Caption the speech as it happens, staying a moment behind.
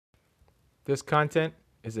This content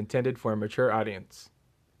is intended for a mature audience.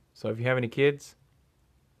 So if you have any kids,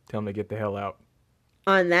 tell them to get the hell out.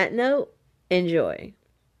 On that note, enjoy.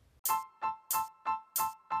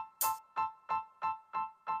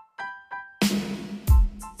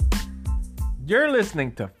 You're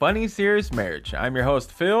listening to Funny Serious Marriage. I'm your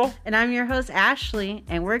host, Phil. And I'm your host, Ashley,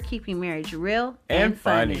 and we're keeping marriage real And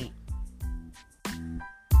funny.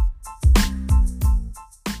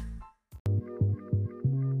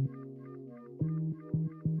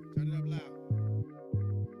 Turn it up loud.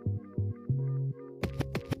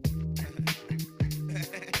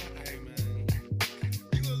 Hey, man.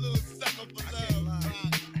 You a little sucker for love.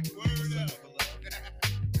 Word up.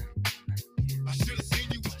 I should have seen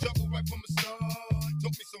you was trouble right from the start.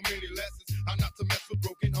 Taught me so many lessons. How not to mess with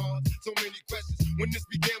broken hearts. So many questions. When this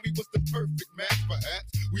began, we was the perfect match,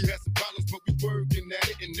 perhaps. We had some problems, but we working at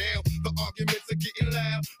it. And now the arguments are getting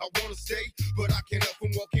loud. I wanna stay, but I can't help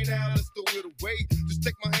from walking out. Let's throw it away. Just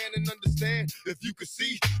take my hand and understand. If you could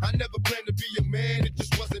see, I never planned to be a man. It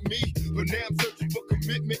just wasn't me. But now I'm searching for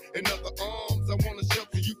commitment and other arms. I wanna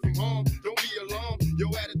shelter you from harm. Don't be alarmed. Your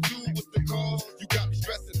attitude was the cause. You got me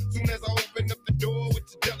stressing. Soon as I open up the door with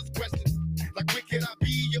your jealous questions. Like, where can I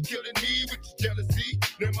be? You're killing me with your jealousy.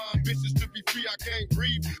 Now my ambitions to be free, I can't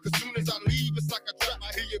breathe. Cause soon as I leave, it's like a trap.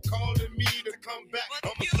 I hear you calling me to come back.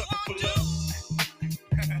 I'm a sucker for love.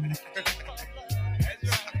 That's right.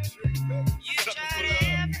 You Sucker tried for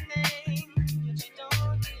love. everything, but you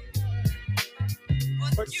don't give.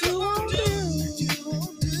 What you won't do.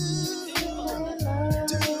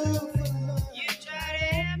 You tried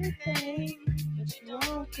everything, but you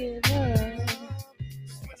don't give up.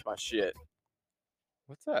 That's my shit.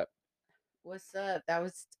 What's up? What's up? That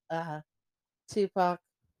was Tupac,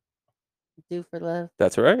 Do for Love.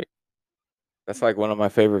 That's right. That's like one of my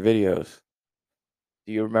favorite videos.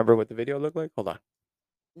 Do you remember what the video looked like? Hold on.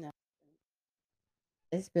 No.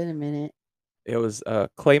 It's been a minute. It was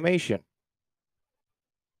claymation.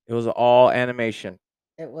 It was all animation.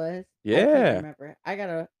 It was? I Yeah. can't remember. I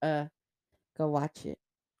gotta go watch it.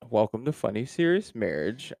 Welcome to Funny Serious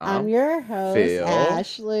Marriage. I'm your host, Phil.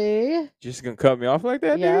 Ashley. Just gonna cut me off like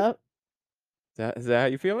that, dude? Yep. Is that how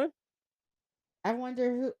you feeling? I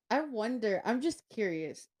wonder. I'm just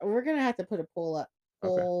curious. We're gonna have to put a poll up.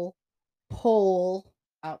 Okay. Poll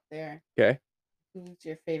out there. Okay. Who's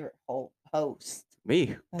your favorite host?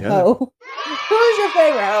 Me. Duh. Ho. Who's your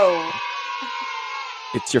favorite hoe?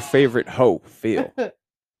 It's your favorite hoe, Phil.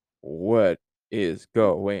 What is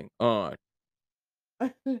going on?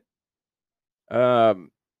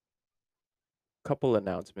 Couple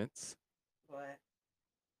announcents. What?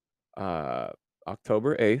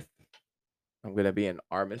 October 8th, I'm gonna be in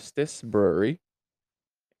Armistice Brewery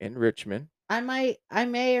in Richmond. I may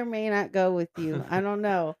or may not go with you. I don't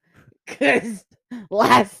know. Cause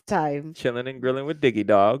last time. Chilling and grilling with Diggy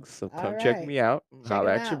Dogs. So come check Alright. me out. Check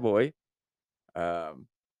Holla it at your out. boy.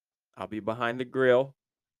 I'll be behind the grill.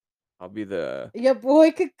 I'll be the Your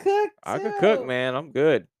boy could cook too. I could cook, man. I'm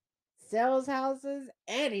good. Sells houses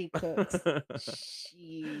and he cooks.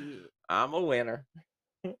 Shit. I'm a winner.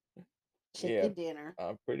 Chicken dinner.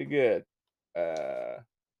 I'm pretty good.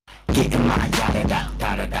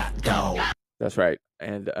 That's right.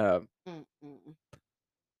 And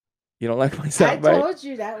you don't like my I soundbite? told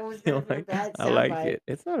you that was You gonna don't be a like bad I like soundbite. it.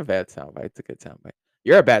 It's not a bad soundbite. It's a good soundbite.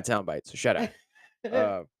 You're a bad soundbite, so shut up.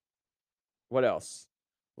 What else?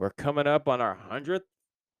 We're coming up on our 100th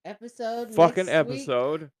Episode.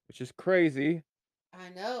 episode, which is crazy. I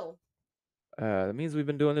know. That means we've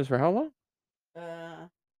been doing this for how long?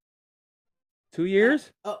 2 Uh,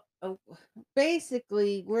 years?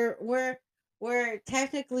 basically, we're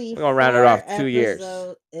technically We're gonna round it off 2 years.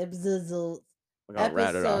 episodes We're gonna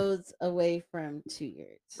round it off. away from 2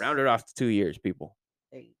 years. Round it off to 2 years, people.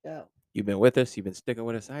 There you go. You've been with us. You've been sticking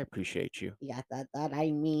with us. I appreciate you. Yeah, that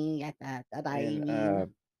I mean. Yeah, that I And,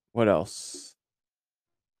 mean. what else?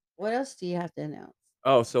 What else do you have to announce?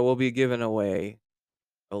 Oh, so we'll be giving away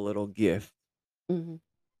a little gift Mm-hmm.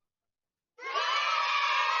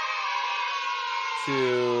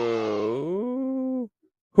 to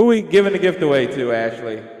who we giving the gift away to,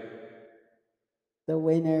 Ashley? The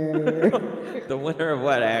winner. The winner of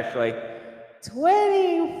what, Ashley?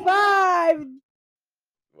 25.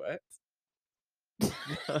 What? There's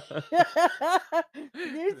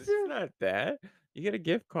It's some not that. You get a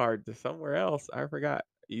gift card to somewhere else. I forgot.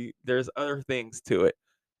 There's other things to it.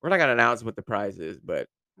 We're not gonna announce what the prize is, but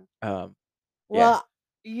well,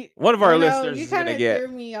 one of our you know, listeners you is gonna kind of get. threw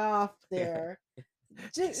me off there.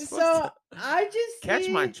 You're supposed So to I just catch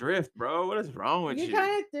my see drift, bro. What is wrong with you you?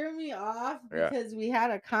 kind of threw me off Yeah. because we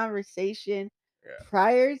had a conversation Yeah.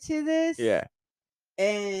 prior to this. Yeah.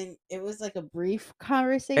 and it was like a brief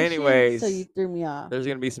conversation. So you Anyways, threw me off. there's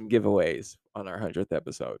gonna be some giveaways on our 100th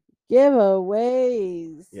episode.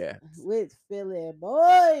 Giveaways. Yeah. With Philly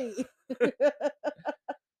boy.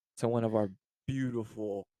 To one of our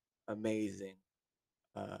beautiful, amazing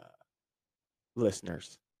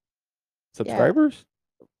listeners, subscribers.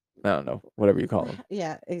 I don't know, whatever you call them.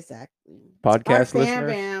 Yeah, exactly. Podcast Our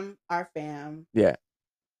listeners. fam, our fam. Yeah.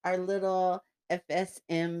 Our little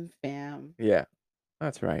FSM fam. Yeah,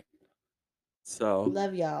 that's right. So,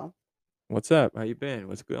 Love y'all. what's up? How you been?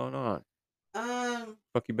 What's going on?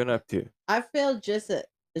 Fuck you been up to? I feel just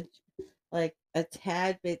like a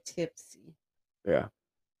tad bit tipsy Yeah.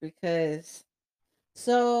 because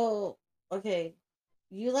okay,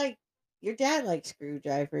 your dad likes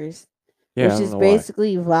screwdrivers, Yeah, I which don't is know why.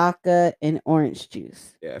 basically vodka and orange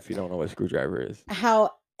juice. Yeah, if you don't know what a screwdriver is.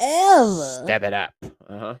 However, Step it up.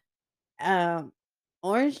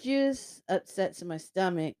 orange juice upsets my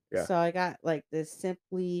stomach, Yeah. so I got like this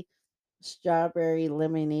simply strawberry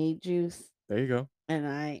lemonade juice, There you go. and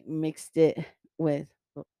I mixed it with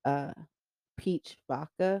peach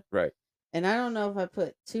vodka. Right. And I don't know if I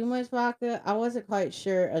put too much vodka. I wasn't quite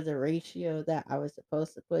sure of the ratio that I was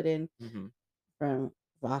supposed to put in from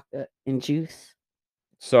vodka and juice.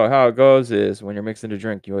 So how it goes is when you're mixing a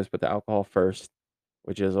drink, you always put the alcohol first,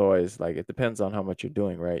 which is always like it depends on how much you're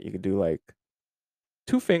doing, right? You could do like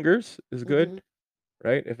 2 fingers is good,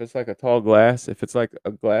 right? If it's like a tall glass, if it's like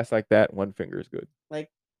a glass like that, 1 finger is good. Like,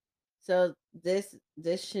 so this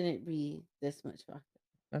shouldn't be this much vodka.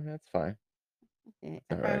 I mean, that's fine. Okay,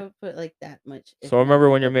 All I right. probably would put like that much. So remember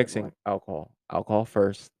when you're mixing alcohol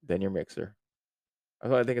first, then your mixer.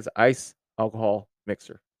 I think it's ice, alcohol,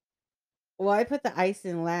 mixer. Well, I put the ice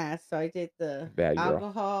in last, so I did the Bad girl.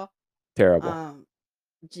 alcohol, Terrible.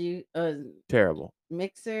 Terrible.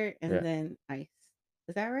 mixer, and then ice.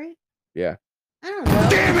 Is that right? Yeah. I don't know.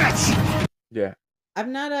 Damn it! Yeah.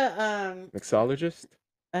 I'm not a Mixologist?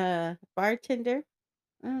 bartender.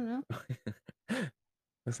 I don't know.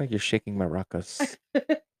 Looks like you're shaking maracas.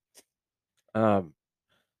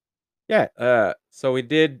 Yeah, so we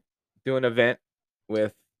did do an event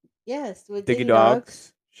with Yes, with Diggy Diggy Dogs.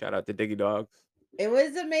 Dogs. Shout out to Diggy Dogs. It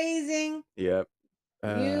was amazing. Yep.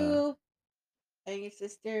 You and your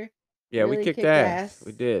sister. Yeah, we really kicked kicked ass.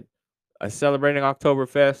 We ass. did. Celebrating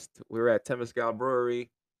Oktoberfest. We were at Temescal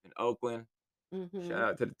Brewery in Oakland. Shout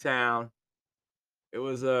out to the town. It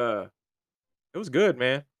was good,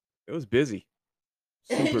 man. It was busy.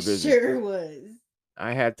 Super It busy. sure was.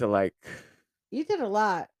 I had to You did a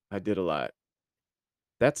lot. I did a lot.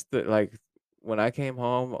 That's when I came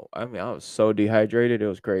home, I mean, I was so dehydrated, it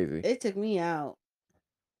was crazy. It took me out.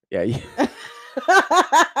 Yeah, I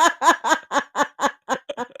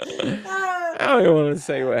don't even want to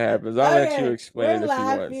say what happens. I'll let you explain it if you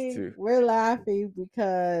want to. We're laughing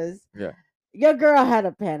because Yeah. your girl had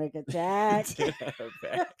a panic attack. Did have a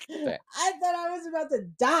panic attack. I thought I was about to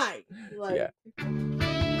die. Yeah.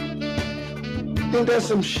 Ain't that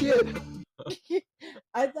some shit?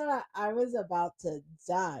 I thought I was about to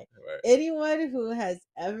die. Right. Anyone who has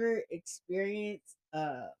ever experienced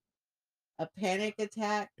a panic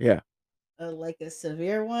attack, Yeah. like a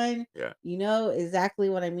severe one, Yeah. you know exactly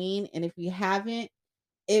what I mean. And if you haven't,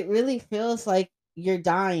 it really feels like you're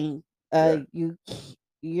dying.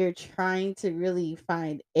 You're trying to really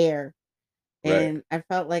find air, and I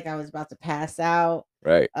felt like I was about to pass out.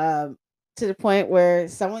 Right. To the point where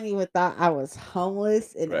someone even thought I was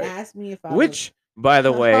homeless and asked me if I Which, was by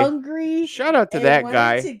the way, hungry. shout out to and that wanted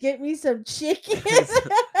guy. to get me some chicken.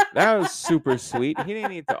 That was super sweet. He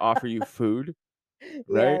didn't need to offer you food,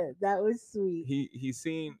 right? Yeah, that was sweet. He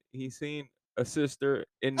seen a sister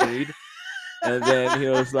in need, and then he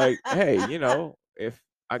was like, "Hey, if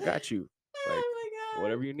I got you, like Oh my god,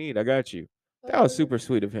 whatever you need, I got you." That was super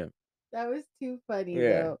sweet of him. that was too funny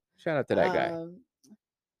Yeah. though. Shout out to that guy.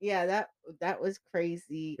 Yeah, that was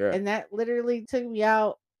crazy. Yeah. And that literally took me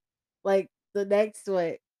out like the next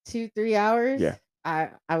 2-3 hours. Yeah.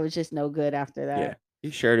 I was just no good after that. Yeah. He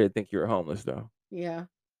sure did think you were homeless though. Yeah.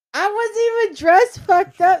 I wasn't even dressed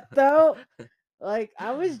fucked up though. Like I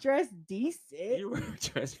was dressed decent. You were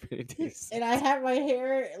dressed pretty decent. And I had my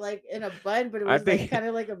hair like in a bun, but it I was like think- kind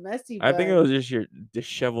of like a messy bun. I think it was just your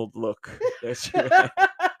disheveled look that you had.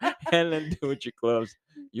 And then do with your clothes.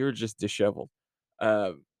 You were just disheveled.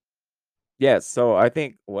 Yeah, so I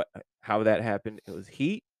think how that happened, it was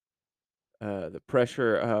heat, the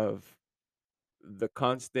pressure of the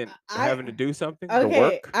constant having to do something, the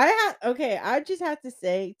work. I just have to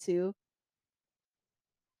say too,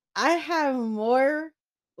 I have more,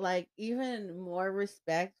 like even more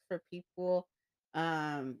respect for people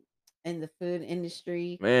in the food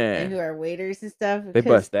industry and who Man, are waiters and stuff they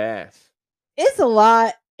because bust ass. it's a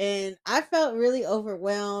lot and I felt really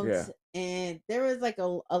overwhelmed Yeah, and there was like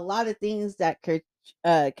a lot of things that could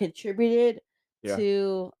contributed yeah,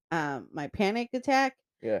 to my panic attack.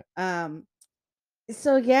 yeah. Um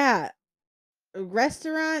so yeah,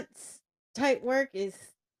 restaurants type work is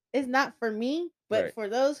not for me, but Right. for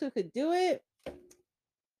those who could do it,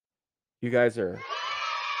 You guys are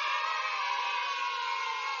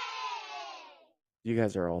you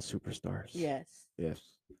guys are all superstars. yes. Yes.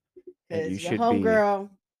 And Cause you your should be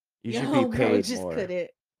homegirl paid just more.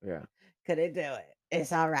 Yeah. couldn't do it.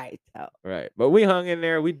 It's all right though. Right. But we hung in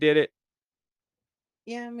there. We did it.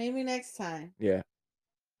 Yeah, maybe next time. Yeah.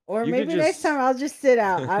 Or You could maybe next time just I'll just sit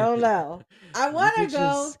out. I don't know. I you want could to go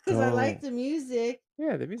just because I like go. the music.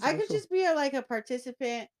 Yeah, the music I was could cool. just be like a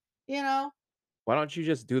participant, you know? Why don't you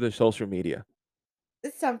just do the social media?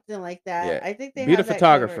 It's something like that. Yeah. I think they Be the have that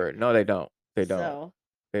covered. photographer. No, they don't. They don't. So,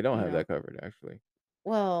 They don't you have know, that covered actually.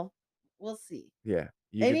 well, we'll see. Yeah.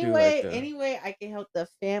 You could do like the Anyway, I can help the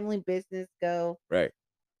family business go, right.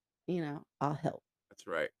 I'll help. That's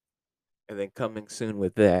right. And then coming soon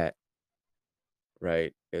with that,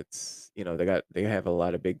 right? It's they have a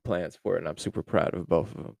lot of big plans for it, and I'm super proud of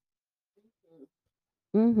both of them,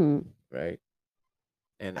 Mm-hmm. right?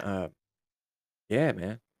 And yeah,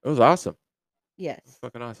 man, it was awesome. It was Yes.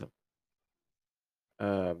 fucking awesome.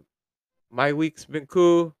 Um, my week's been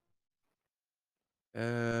cool. So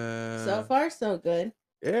Uh, far, so good.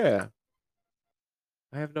 yeah,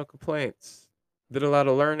 I have no complaints. Did a lot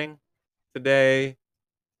of learning today.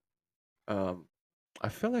 Um, I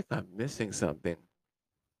feel like I'm missing something.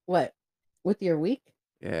 What? With your week?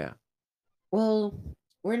 Yeah. Well,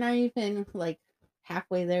 we're not even like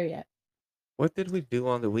halfway there yet. What did we do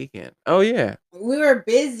on the weekend? Oh yeah, We were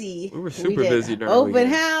busy. we were We super did busy during the open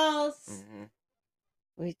weekend. house. Hmm.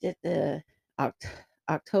 We did the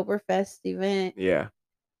Oktoberfest event. Yeah,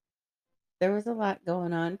 There was a lot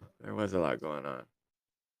going on. there was a lot going on.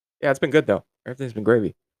 Yeah, it's been good though. Everything's been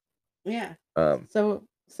gravy. Yeah. Um, So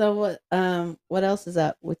what else is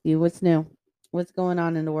up with you? What's new? What's going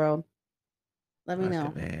on in the world? Let me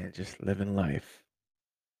nothing, know. man. Just living life.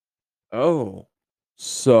 Oh,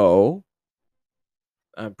 so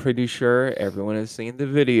I'm pretty sure everyone has seen the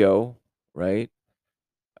video, right?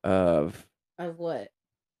 Of Of what?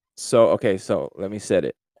 okay, so let me set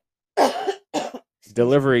it. Excuse me.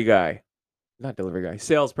 Delivery guy, not delivery guy,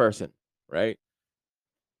 salesperson, right?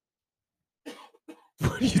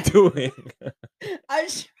 What are you doing? I'm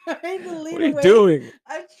trying to What lean are you away. doing?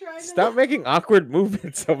 I'm trying Stop to. making awkward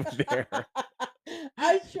movements over there.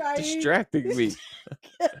 I'm trying. Distracting me.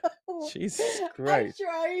 Jesus I'm Christ.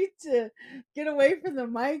 trying to get away from the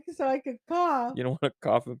mic so I could cough. You don't want to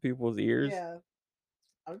cough in people's ears? Yeah,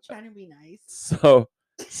 I'm trying to be nice. So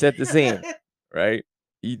set the scene, right?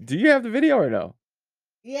 Do you have the video or no?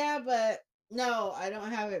 Yeah, but no, I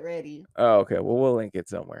don't have it ready. Oh, okay. Well, we'll link it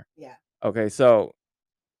somewhere. Yeah. Okay, so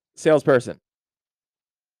salesperson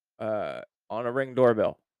uh on a ring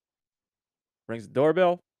doorbell. Rings the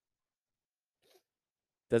doorbell,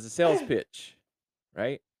 does a sales pitch,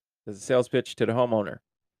 right? Does a sales pitch to the homeowner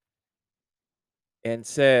and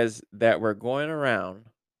says that we're going around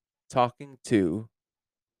talking to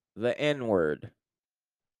the N word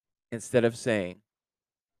instead of saying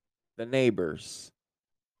the neighbors.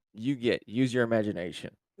 Use your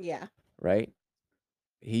imagination, Yeah. right?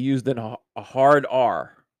 He used a hard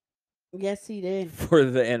R Yes, he did. for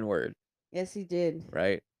the N word, Yes, he did.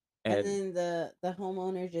 right? And And then the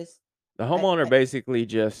homeowner just the homeowner I basically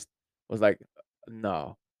just was like,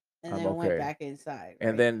 "No, and I'm then went okay." back inside,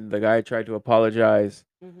 And right? then the guy tried to apologize.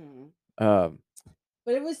 Hmm. Um,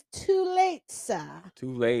 But it was too late, sir.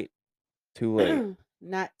 too late. Too late.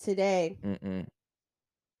 Not today. Mm-mm.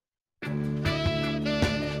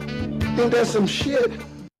 Ain't that some shit?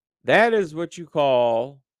 That is what you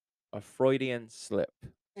call a Freudian slip.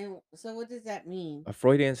 And so, what does that mean? A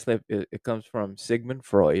Freudian slip, it comes from Sigmund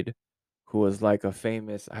Freud, who was like a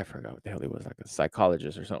famous, I forgot what the hell he was, like a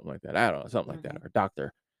psychologist or something like that. I don't know, something like that, Hmm. or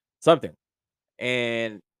doctor, something.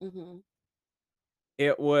 And Hmm.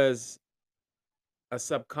 it was a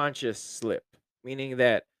subconscious slip, meaning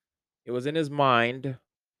that it was in his mind.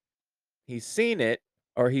 He's seen it,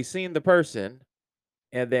 or he's seen the person,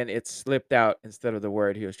 and then it slipped out instead of the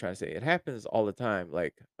word he was trying to say. It happens all the time.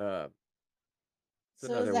 Like, it's So is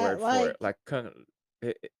another that word for like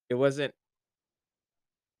it. Like, it wasn't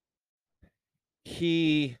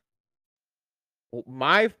he.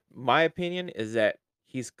 My opinion is that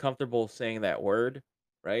he's comfortable saying that word,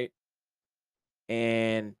 right?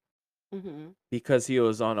 And hmm because he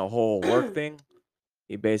was on a whole work thing,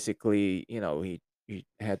 he basically, he he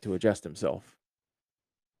had to adjust himself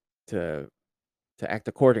to act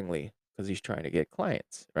accordingly because he's trying to get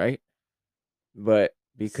clients, right? But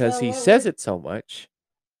because So he what says would it so much,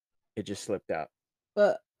 it just slipped out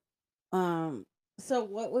but um so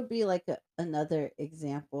what would be like another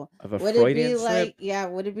example? of a Would it be Freudian slip. like yeah,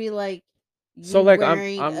 would it be like So you like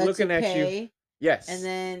wearing I'm a looking at you. toupee and Yes.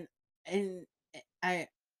 then and I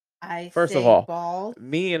I First of say all, bald?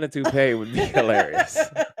 me in a toupee would be hilarious.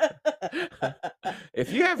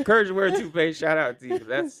 If you have courage to wear a toupee, shout out to you.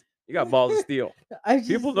 That's you got balls of steel. I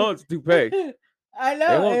People just know it's a toupee. I They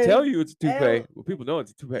know won't tell you it's a and toupee, but people know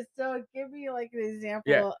it's a toupee. so give me like an Yeah.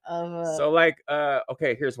 example of So like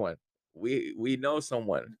okay, here's one. We know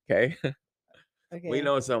someone, okay? We okay.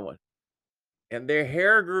 know someone. And their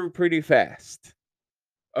hair grew pretty fast,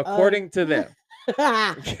 Uh according to them.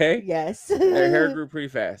 Okay? yes. Their hair grew pretty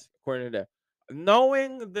fast, according to them.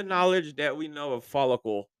 Knowing the knowledge that we know of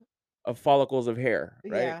follicles of hair,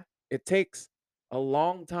 right? Yeah. It takes a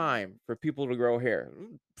long time for people to grow hair.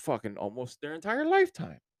 Fucking almost their entire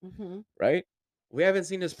lifetime, Mhm. right? We haven't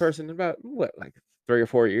seen this person in about what, like 3 or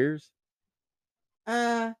 4 years?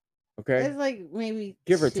 Uh Okay. it's like maybe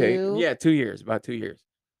Give or take. 2 Yeah, 2 years, about 2 years.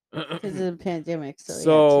 because of the pandemic. So yeah, 2.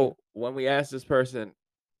 So when we asked this person,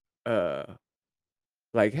 uh,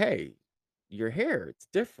 like, hey, your hair, it's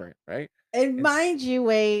different, right? And And mind you,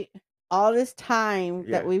 wait, all this time that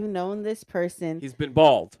yeah, we've known this person, he's been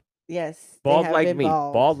bald. yes, they Bald have like been me,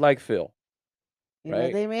 bald. bald like Phil, You know,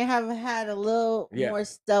 right? they may have had a little Yeah. more A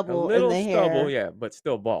stubble in little the stubble, hair. yeah, but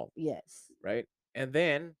still bald, Yes. right? And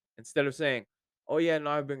then instead of saying, "Oh yeah, no,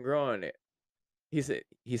 I've been growing it," he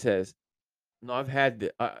says, "No, I've had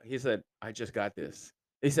the." He said, "I just got this."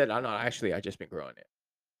 He said, "Oh no, actually, I just been growing it.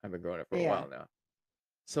 I've been growing it for a Yeah. while now."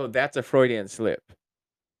 So that's a Freudian slip.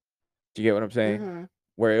 Do you get what I'm saying? Mhm.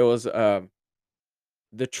 Where it was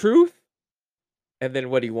the truth and then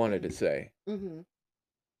what he wanted to say, Mhm.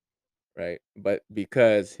 right? But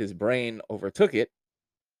because his brain overtook it,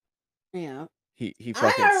 Yeah. he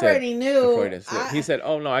fucking I said already the knew. Freudian slip. He I said,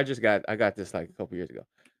 "Oh no, I got this like a couple years ago,"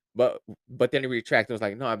 but then he retracted. Was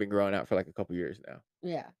like, "No, I've been growing out for like a couple years now."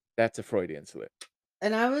 yeah. That's a Freudian slip,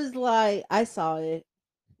 And I was like, I saw it.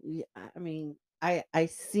 I mean, I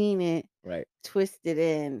seen it right? twisted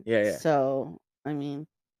in. Yeah, yeah, So, I mean,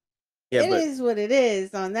 yeah. it But is what it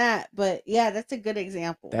is on that, but yeah, that's a good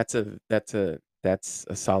example. that's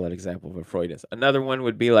a solid example of a Freudian. Another one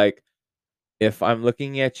would be like if I'm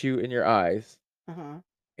looking at you in your eyes Uh-huh.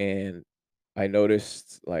 and I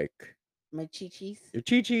noticed like My chi-chis. your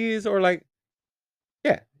chi-chis or like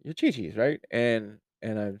yeah, your chi-chis, right? And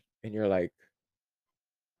you're like,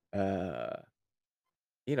 uh,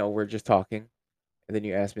 we're just talking, and then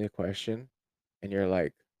you ask me a question, and you're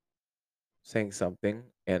like saying something,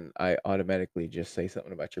 and I automatically just say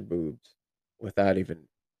something about your boobs without even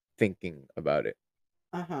thinking about it.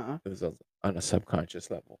 Uh-huh. It was on a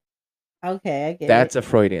subconscious level. Okay, I get it. That's a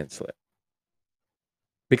Freudian slip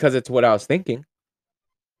because it's what I was thinking,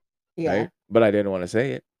 Yeah. right? But I didn't want to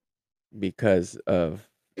say it because of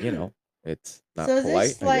it's not So is polite,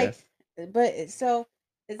 this I like guess. so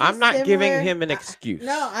is I'm this not giving similar him an no, excuse.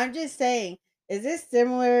 I'm just saying, is this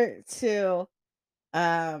similar to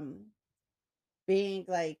um being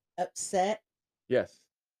like upset Yes,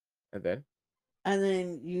 and then and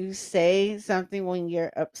then you say something when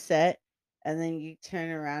you're upset and then you turn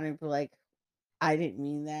around and be like, I didn't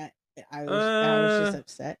mean that. I was just uh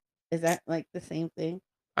upset. Is that like the same thing?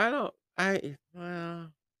 I don't. I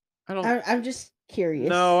don't. I'm just No,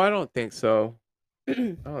 curious. I don't think so.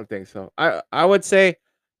 I don't think so. I would say,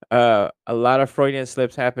 a lot of Freudian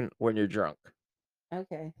slips happen when you're drunk,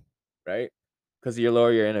 Okay. right? Because you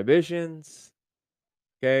lower your inhibitions.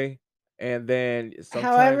 Okay, and then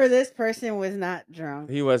However, sometimes this person was not drunk.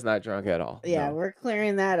 he was not drunk at all. Yeah, No. we're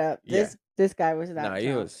clearing that up. Yeah. This guy was No, not he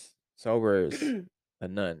drunk. was sober as a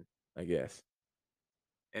nun, I guess.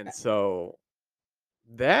 And so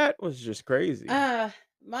that was just crazy. uh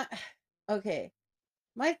my okay.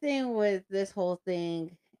 My thing with this whole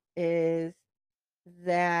thing is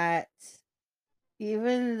that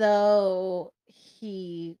even though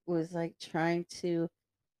he was like trying to,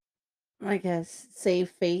 I guess, save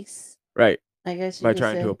face, Right. I guess you By could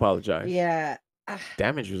trying to say, apologize. yeah,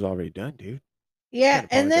 Damage was already done, dude. yeah. Can't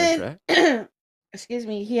And apologize for that. then, excuse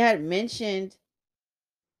me, he had mentioned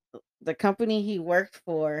the company he worked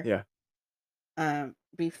for Yeah.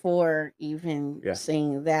 before even Yeah.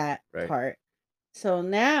 saying that Right. part. So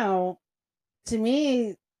now, to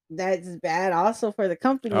me, that's bad also for the Oh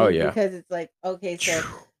company yeah. because it's like, okay, so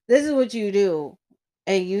this is what you do,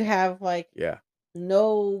 and you have like Yeah.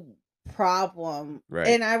 no problem. Right.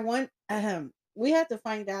 And I want we have to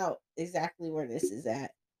find out exactly where this is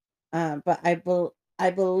at. But I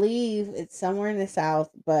believe it's somewhere in the South,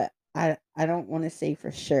 but I don't want to say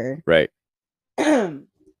for sure. Right. And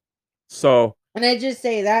So, I just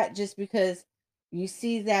say that just because you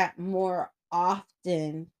see that more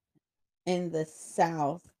often in the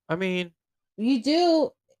South. I mean, You do.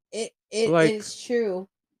 It like, is true.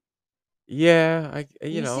 yeah,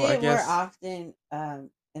 You see I it more guess often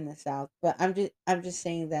in the South, but I'm just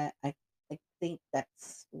saying that I think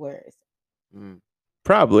that's where it's mm,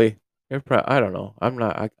 probably. I don't know.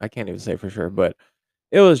 I can't even say for sure, but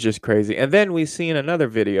it was just crazy. And then we seen another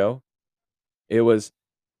video. It was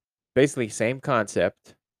basically same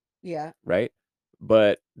concept, yeah. right?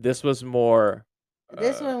 But this was more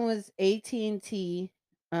This uh one was AT&T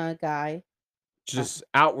guy. Uh, just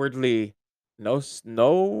outwardly no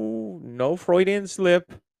Freudian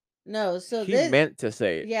slip. no, so He this meant to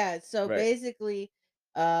say it. yeah, so Right. basically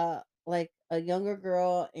like a younger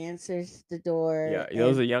girl answers the door Yeah, it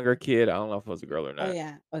was and a younger kid. I don't know if it was a girl or oh not.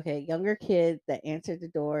 yeah, okay, younger kid that answered the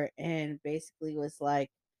door and basically was like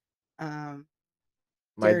um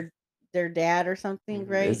My their dad or something, is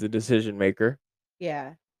right? the decision maker,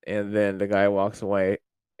 Yeah. and then the guy walks away,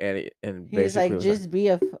 and He was basically like was like, just be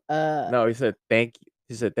a no, he said thank you.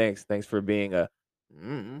 He said thanks for being a,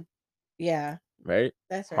 yeah, right,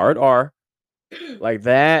 that's right. hard R, like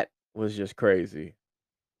that was just crazy.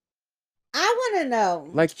 I want to know.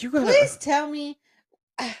 Like you gotta, Please tell me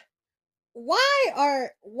why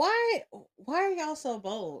why are y'all so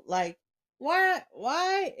bold? Like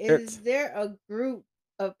why it's. is there a group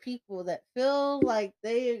of people that feel like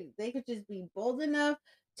they could just be bold enough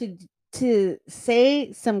to to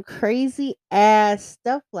say some crazy ass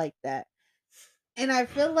stuff like that? And I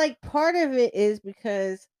feel like part of it is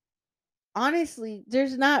because honestly,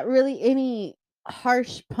 there's not really any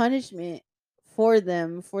harsh punishment for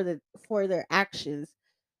them for their actions,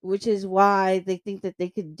 which is why they think that they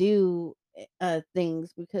could do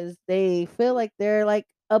things because they feel like they're like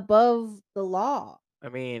above the law. I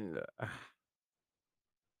mean,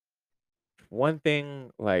 one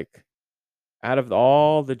thing like out of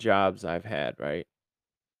all the jobs I've had, right?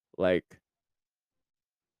 Like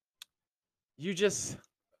you just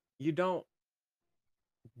you don't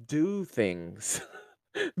do things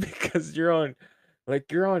because you're on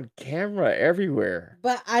camera everywhere.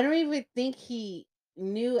 But I don't even think he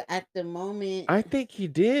knew at the moment. I think he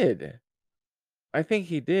did. I think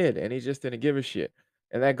he did, and he just didn't give a shit.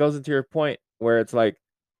 And that goes into your point where it's like,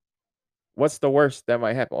 what's the worst that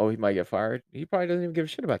might happen? Oh, he might get fired. He probably doesn't even give a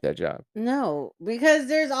shit about that job. No, because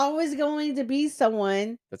there's always going to be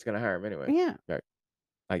someone. That's gonna hire him anyway. Yeah, Right.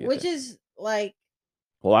 I get which that. is like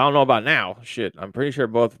Well, I don't know about now. Shit. I'm pretty sure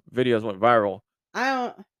both videos went viral. I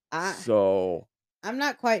don't I So I'm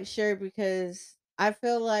not quite sure because I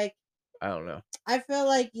don't know. I feel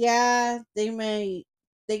like yeah, they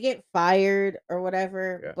get fired or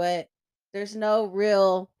whatever, Yeah. but there's no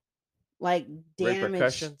real like damage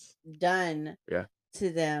Repercussions? done Yeah.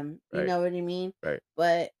 to them. You Right. know what I mean? Right.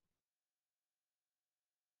 But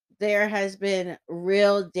there has been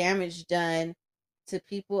real damage done to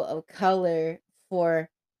people of color for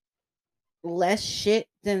less shit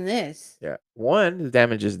than this. Yeah. One, the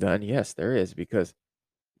damage is done. Yes, there is because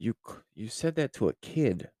you said that to a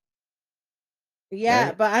kid, Yeah,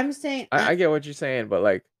 right? but I'm saying I get what you're saying, but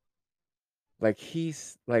like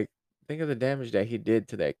he's like think of the damage that he did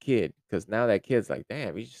to that kid because now that kid's like,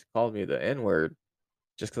 damn, he just called me the N word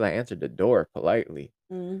just because I answered the door politely,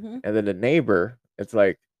 mhm. and then the neighbor, it's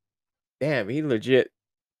like, damn, he legit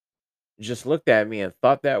just looked at me and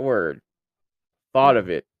thought that word, thought of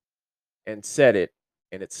it, and said it,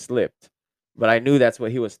 and it slipped. But I knew that's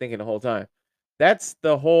what he was thinking the whole time. That's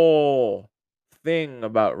the whole thing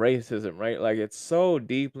about racism, right? Like it's so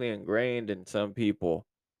deeply ingrained in some people,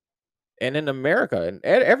 and in America and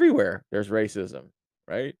everywhere there's racism,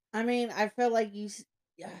 right? I mean, I feel like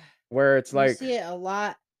Where it's you like, see it a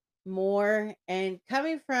lot more and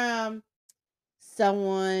coming from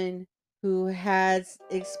someone who has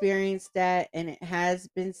experienced that and it has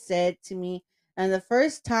been said to me and the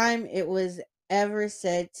first time it was ever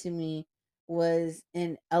said to me was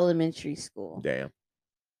in elementary school damn,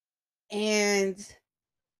 and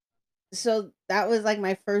so that was like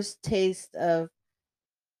my first taste of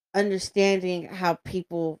understanding how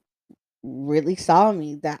people really saw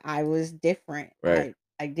me that I was different. right?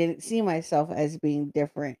 I didn't see myself as being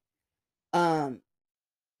different. Um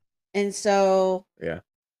and so Yeah,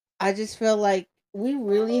 I just feel like we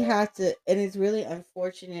really have to and it's really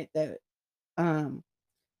unfortunate that um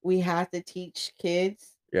we have to teach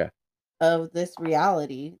kids yeah, of this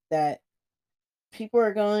reality that people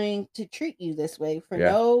are going to treat you this way for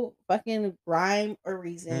Yeah. no fucking rhyme or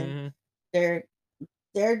reason. Mhm. They're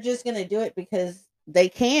they're just gonna do it because they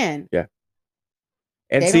can. Yeah.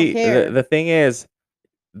 And They don't see, care. the thing is,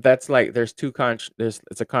 that's like there's there's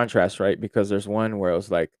it's a contrast, right? Because there's one where it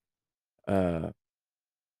was like, uh,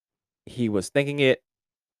 he was thinking it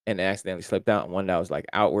and accidentally slipped out, and one that was like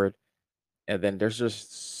outward. And then there's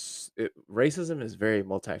just racism is very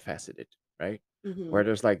multifaceted, right? Hmm. Where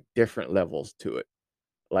there's like different levels to it.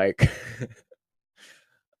 Like,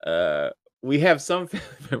 uh, we have some family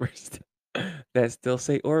members that still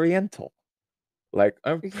say Oriental. Like,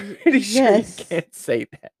 I'm pretty sure you Yes. can't say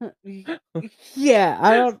that. Yeah,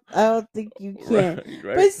 I don't think you can. Right,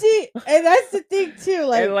 right. But see, and that's the thing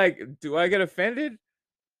too. And Like, like, do I get offended?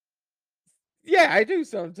 Yeah, I do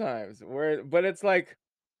sometimes. But it's like,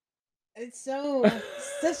 it's so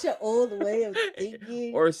such an old way of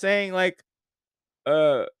thinking. or saying like,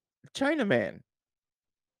 uh, Chinaman.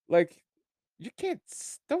 Like, you can't,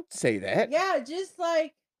 don't say that. Yeah, just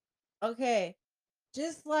like okay,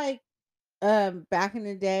 just like back in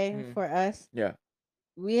the day Mhm. for us, Yeah,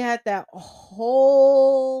 we had that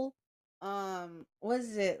whole what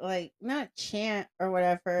is it, like not chant or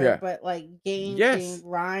whatever, yeah, but like game thing, yes,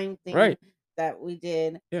 rhyme thing right, that we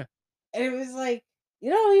did. yeah, And it was like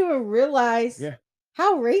you don't even realize yeah,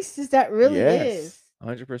 how racist that really is.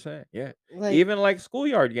 yes, 100%, yeah. Like Even like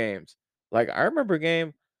schoolyard games. Like I remember a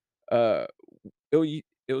game, uh,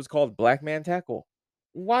 it was called Black Man Tackle.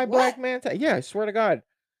 Why what? Black Man Tackle? Yeah, I swear to God,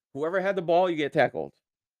 whoever had the ball, you get tackled.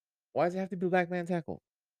 Why does it have to be Black Man Tackle?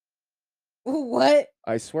 What?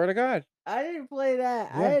 I swear to God. I didn't play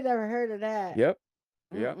that. I Yeah. had never heard of that. Yep.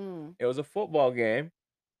 Yep. Mm-mm. It was a football game,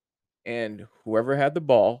 and whoever had the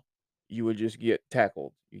ball, you would just get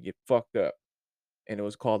tackled. You get fucked up, and it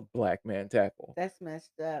was called Black Man Tackle. That's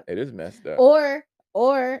messed up. It is messed up.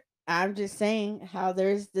 Or I'm just saying how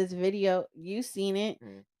there's this video, you seen it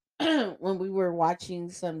Mhm. when we were watching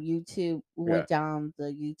some YouTube, we Yeah. went down the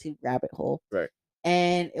YouTube rabbit hole, Right.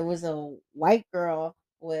 and it was a white girl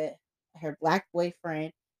with her black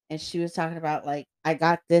boyfriend, and she was talking about like I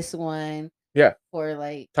got this one Yeah. for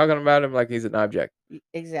like Talking about him like he's an object.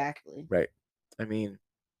 exactly. Right. I mean,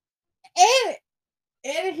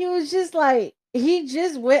 And he was just like he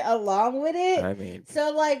just went along with it. I mean,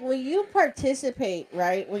 So like when you participate,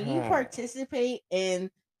 right? When you participate in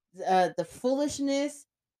the foolishness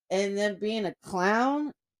and then being a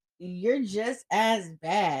clown, you're just as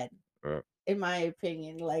bad, uh, in my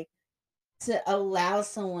opinion. Like to allow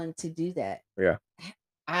someone to do that. yeah.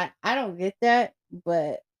 I don't get that,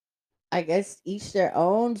 but I guess each their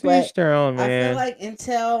own. To But each their own, I feel man. like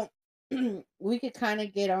until we could kind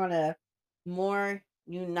of get on a more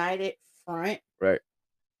united front, Right.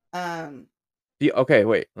 um, Okay,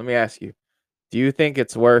 wait. Let me ask you. Do you think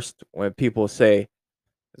it's worse when people say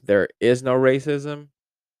there is no racism,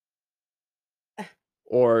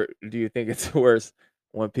 or do you think it's worse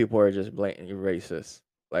when people are just blatantly racist?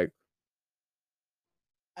 Like,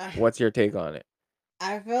 I what's your take on it?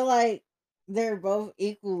 I feel like they're both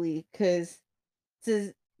equally because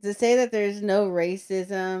to to say that there's no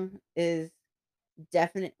racism is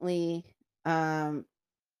definitely um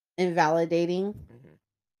invalidating, Mhm.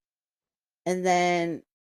 and then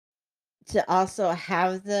to also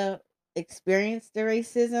have the experience the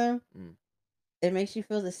racism, Mm, it makes you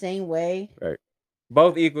feel the same way. right.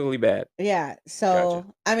 Both equally bad. Yeah. Gotcha.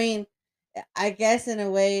 So, I mean, I guess in a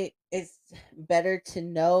way, it's better to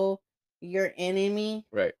know your enemy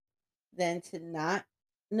Right. than to not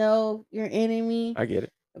know your enemy. I get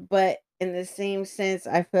it. But in the same sense,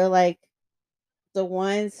 I feel like the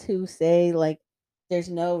ones who say, like, there's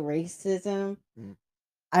no racism, Mm,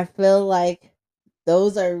 I feel like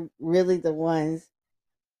those are really the ones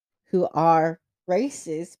who are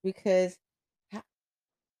racist because how,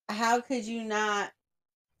 how could you not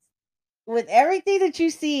with everything that you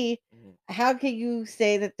see, mhm. how can you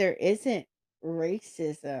say that there isn't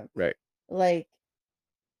racism? Right. Like,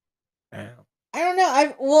 Damn. I don't know.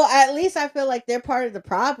 I well, at least I feel like they're part of the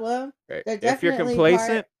problem. Right. They're definitely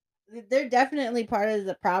part. They're definitely part of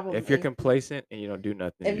the problem If you're complacent and you don't do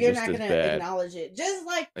nothing, if you're you're just not as gonna bad. acknowledge it. Just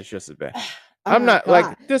like, It's just as bad. oh I'm my not like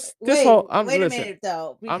god. this whole Wait a listen. minute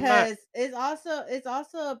though, I'm not because it's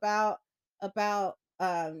also about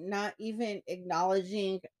not even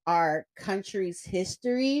acknowledging our country's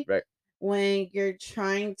history right. when you're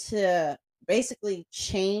trying to basically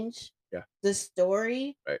change Yeah. the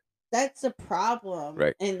story. Right. That's a problem,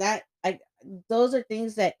 Right. and that I those are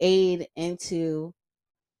things that aid into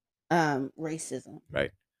racism.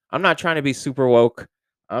 Right. I'm not trying to be super woke.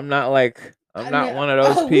 I'm not like I'm I not know. one of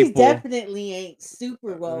those Oh, we people. definitely ain't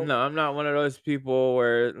super woke. No, I'm not one of those people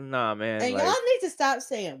where nah, man. And Like, y'all need to stop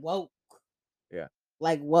saying woke. yeah.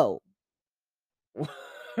 Like whoa.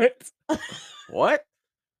 What? What?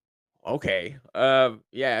 Okay.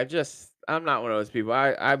 Yeah. I'm not one of those people.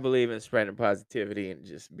 I believe in spreading positivity and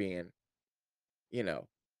just being, you know,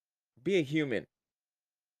 be a human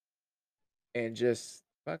and just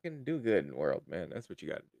fucking do good in the world, man. That's what you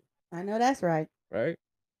got to do, I know that's right. right?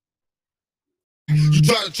 You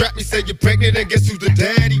try to trap me, say you're pregnant, and guess who's the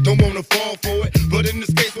daddy? Don't wanna fall for it, but in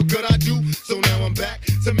this case, what could I do? So now I'm back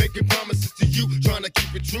to making promises to you, trying to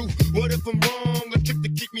keep it true. What if I'm wrong? A trick to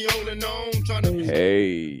keep me holding on, trying to.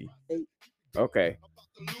 Hey. Okay.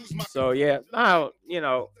 So yeah, now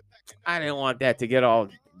I didn't want that to get all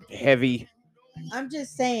heavy. I'm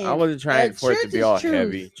just saying. I wasn't trying for it to truth be is all truth.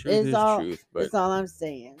 heavy. Truth is all, truth, but That's all I'm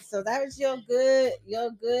saying. So that was your good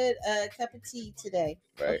cup of tea today.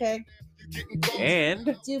 right. Okay.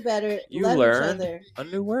 And Do better. you Love learned each other. a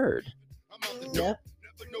new word. Yep.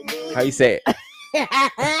 How you say it?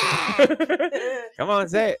 Come on,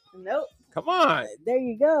 say it. Nope. Come on. There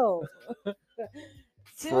you go.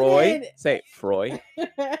 Freud. Say it, Freud.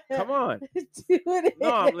 Come on.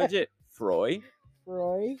 No, I'm legit. Freud.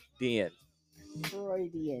 Freudian.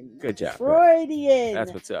 Good job. Freudian.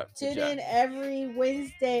 That's what's up. Good Tune job. in every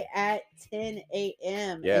Wednesday at 10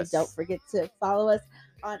 a.m. Yes. And don't forget to follow us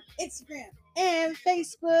on Instagram and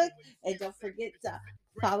Facebook. And don't forget to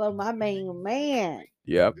follow my main man.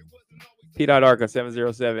 Yep. P.Arca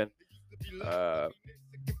 707.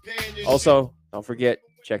 Also, don't forget,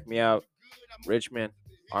 check me out. Richmond,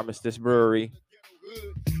 Armistice Brewery.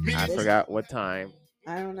 I forgot what time.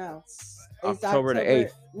 I don't know. It's October the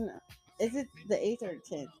 8th. No. Is it the 8th or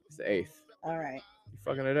 10th? It's the 8th. All right. You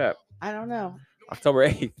fucking it up. I don't know. October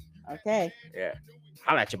 8th. Okay. Yeah.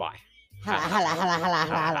 Holla at your boy. Holla, holla, holla,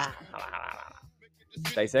 holla, holla.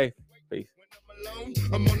 Stay safe. Peace.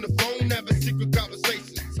 I'm on the phone having secret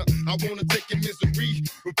conversations. I wanna take your misery,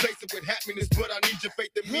 replace it with happiness, but I need your faith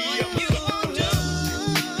in me.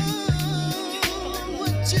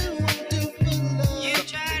 You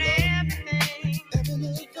tried everything.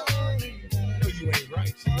 No, you ain't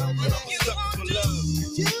right. I'm sucker for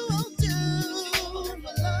love.